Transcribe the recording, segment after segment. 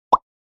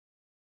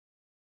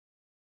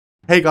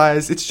Hey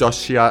guys, it's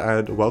Josh here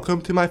and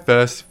welcome to my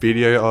first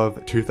video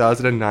of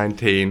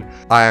 2019.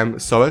 I am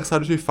so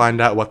excited to find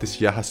out what this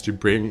year has to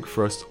bring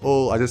for us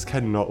all. I just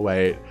cannot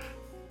wait.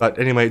 But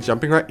anyway,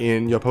 jumping right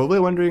in, you're probably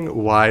wondering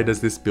why does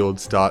this build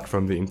start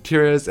from the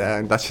interiors,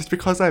 and that's just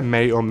because I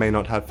may or may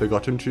not have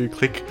forgotten to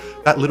click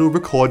that little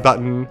record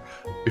button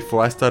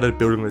before I started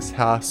building this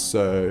house,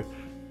 so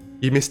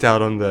you missed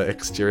out on the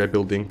exterior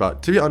building.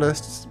 But to be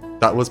honest,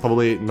 that was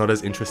probably not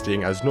as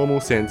interesting as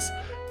normal since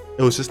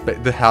it was just,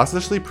 the house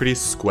is actually pretty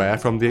square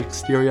from the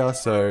exterior,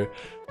 so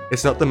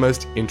it's not the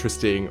most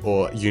interesting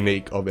or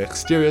unique of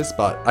exteriors,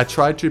 but I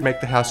tried to make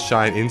the house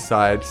shine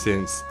inside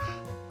since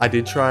I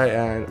did try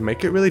and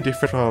make it really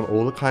different from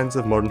all the kinds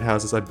of modern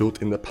houses I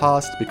built in the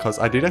past, because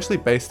I did actually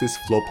base this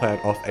floor plan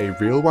off a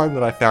real one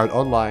that I found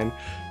online,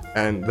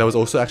 and there was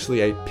also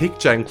actually a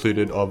picture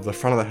included of the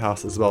front of the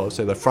house as well.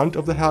 So the front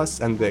of the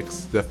house and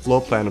the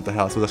floor plan of the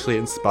house was actually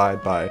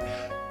inspired by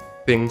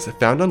things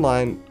found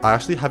online. I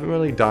actually haven't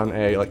really done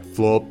a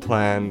floor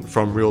plan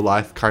from real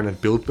life kind of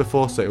build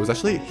before, so it was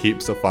actually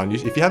heaps of fun.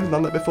 If you haven't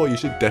done that before, you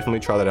should definitely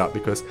try that out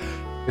because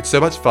it's so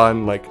much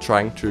fun, like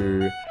trying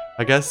to,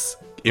 I guess,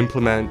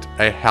 implement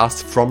a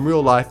house from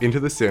real life into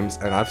The Sims.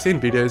 And I've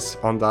seen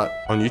videos on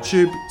that on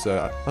YouTube,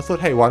 so I thought,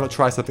 hey, why not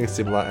try something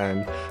similar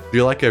and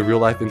do like a real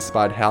life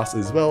inspired house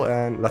as well,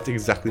 and that's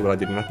exactly what I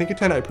did, and I think it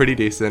turned out pretty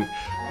decent.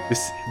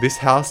 This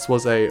house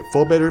was a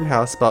 4-bedroom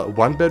house, but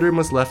 1 bedroom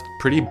was left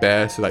pretty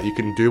bare so that you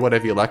can do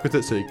whatever you like with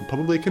it, so you can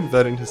probably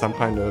convert it into some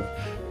kind of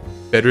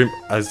bedroom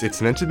as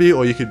it's meant to be,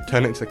 or you could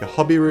turn it into like a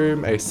hobby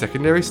room, a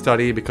secondary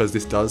study, because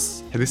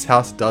this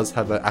house does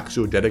have an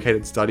actual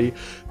dedicated study,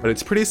 but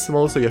it's pretty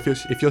small, so if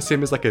your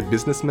sim is like a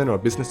businessman or a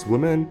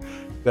businesswoman,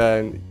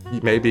 then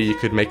maybe you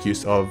could make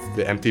use of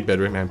the empty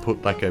bedroom and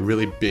put like a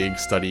really big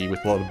study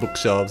with a lot of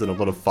bookshelves and a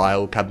lot of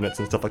file cabinets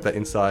and stuff like that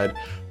inside.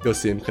 Your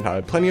sim can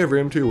have plenty of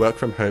room to work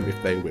from home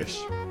if they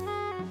wish.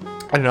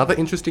 And another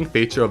interesting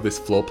feature of this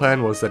floor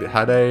plan was that it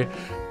had a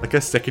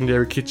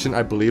secondary kitchen.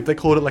 I believe they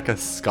called it like a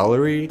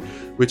scullery,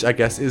 which I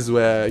guess is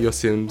where your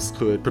sims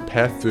could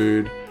prepare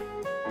food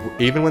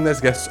even when there's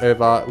guests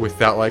over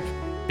without like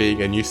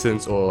being a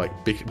nuisance or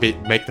like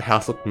make the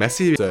house look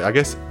messy. So I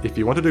guess if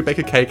you wanted to bake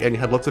a cake and you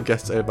had lots of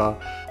guests over,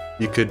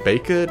 you could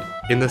bake it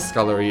in the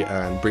scullery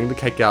and bring the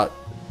cake out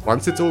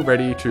once it's all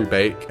ready to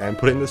bake and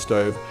put it in the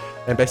stove,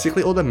 and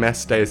basically all the mess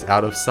stays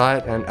out of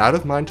sight and out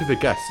of mind to the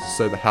guests,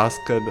 so the house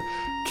could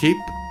keep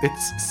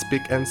its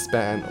spick and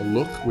span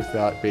look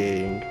without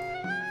being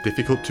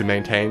difficult to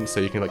maintain,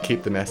 so you can like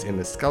keep the mess in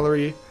the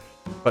scullery.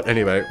 But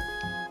anyway,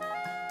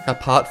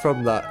 apart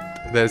from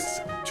that,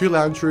 there's 2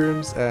 lounge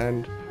rooms,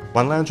 and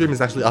 1 lounge room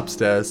is actually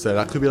upstairs, so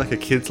that could be like a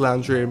kid's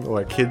lounge room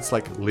or a kid's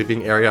like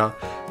living area,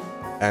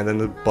 and then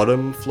the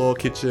bottom floor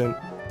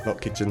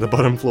the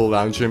bottom floor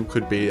lounge room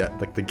could be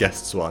like the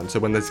guests one, so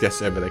when there's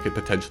guests over they could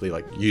potentially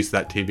like use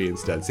that TV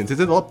instead, since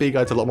it's a lot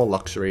bigger, it's a lot more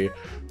luxury,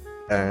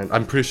 and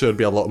I'm pretty sure it'd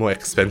be a lot more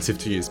expensive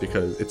to use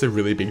because it's a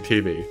really big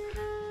TV.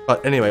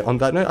 But anyway, on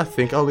that note, I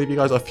think I'll leave you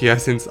guys off here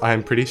since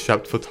I'm pretty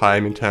strapped for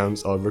time in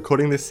terms of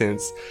recording this,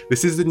 since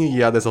this is the new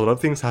year. There's a lot of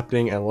things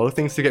happening and a lot of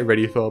things to get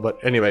ready for. But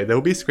anyway, there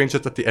will be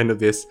screenshots at the end of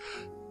this.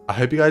 I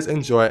hope you guys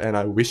enjoy, and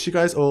I wish you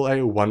guys all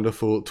a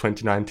wonderful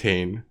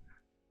 2019.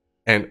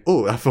 And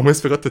oh, I've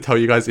almost forgot to tell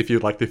you guys, if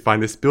you'd like to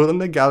find this build in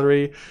the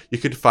gallery, you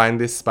could find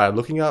this by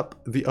looking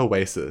up the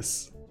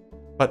Oasis.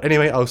 But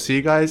anyway, I'll see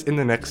you guys in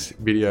the next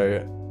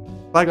video.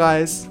 Bye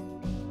guys!